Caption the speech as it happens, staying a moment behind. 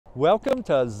Welcome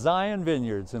to Zion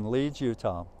Vineyards in Leeds,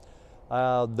 Utah.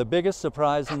 The biggest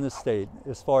surprise in the state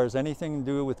as far as anything to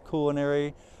do with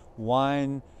culinary,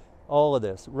 wine, all of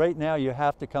this. Right now you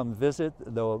have to come visit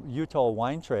the Utah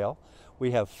Wine Trail.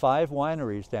 We have 5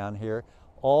 wineries down here,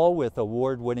 all with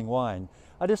award-winning wine.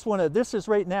 This is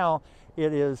right now,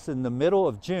 it is in the middle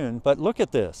of June, but look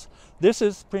at this. This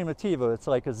is Primitivo. It's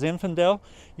like a Zinfandel.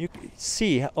 You can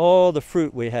see all the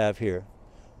fruit we have here.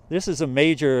 This is a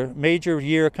major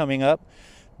year coming up.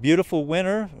 Beautiful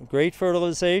winter, great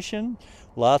fertilization,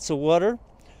 lots of water.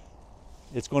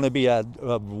 It's going to be a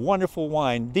wonderful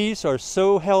wine. These are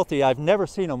so healthy. I've never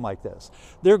seen them like this.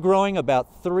 They're growing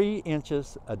about 3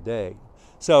 inches a day.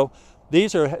 So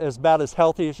these are about as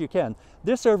healthy as you can.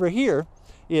 This over here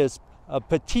is a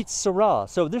Petite Syrah.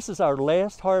 So this is our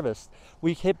last harvest.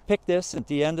 We picked this at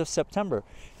the end of September.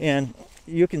 And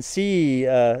you can see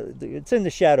it's in the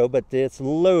shadow, but it's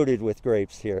loaded with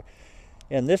grapes here.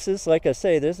 And this is, like I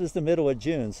say, this is the middle of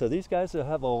June. So these guys will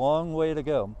have a long way to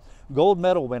go. Gold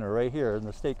medal winner right here in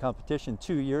the state competition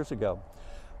 2 years ago.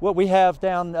 What we have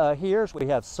down here is we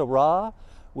have Syrah,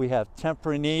 we have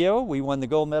Tempranillo. We won the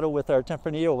gold medal with our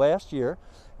Tempranillo last year.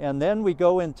 And then we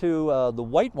go into the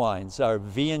white wines, our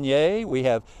Viognier, we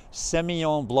have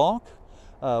Semillon Blanc,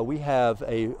 we have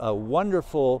a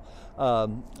wonderful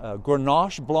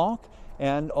Grenache Blanc,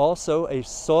 and also a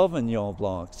Sauvignon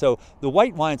Blanc. So the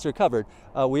white wines are covered.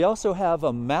 We also have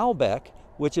a Malbec,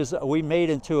 which is we made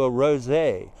into a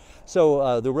rosé.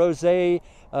 So the rosé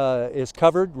is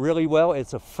covered really well.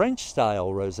 It's a French style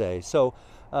rosé. So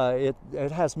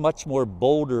it has much more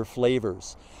bolder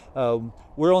flavors.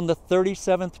 We're on the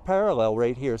 37th parallel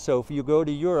right here. So if you go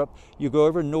to Europe, you go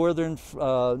over northern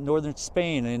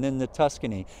Spain and in the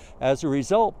Tuscany. As a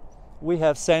result, we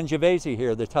have Sangiovese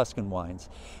here, the Tuscan wines.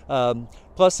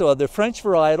 Plus the French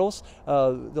varietals,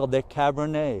 the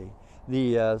Cabernet,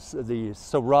 the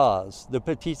Syrahs, the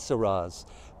Petite Syrahs,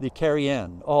 the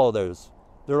Carrion, all those.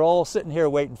 They're all sitting here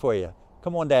waiting for you.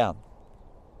 Come on down.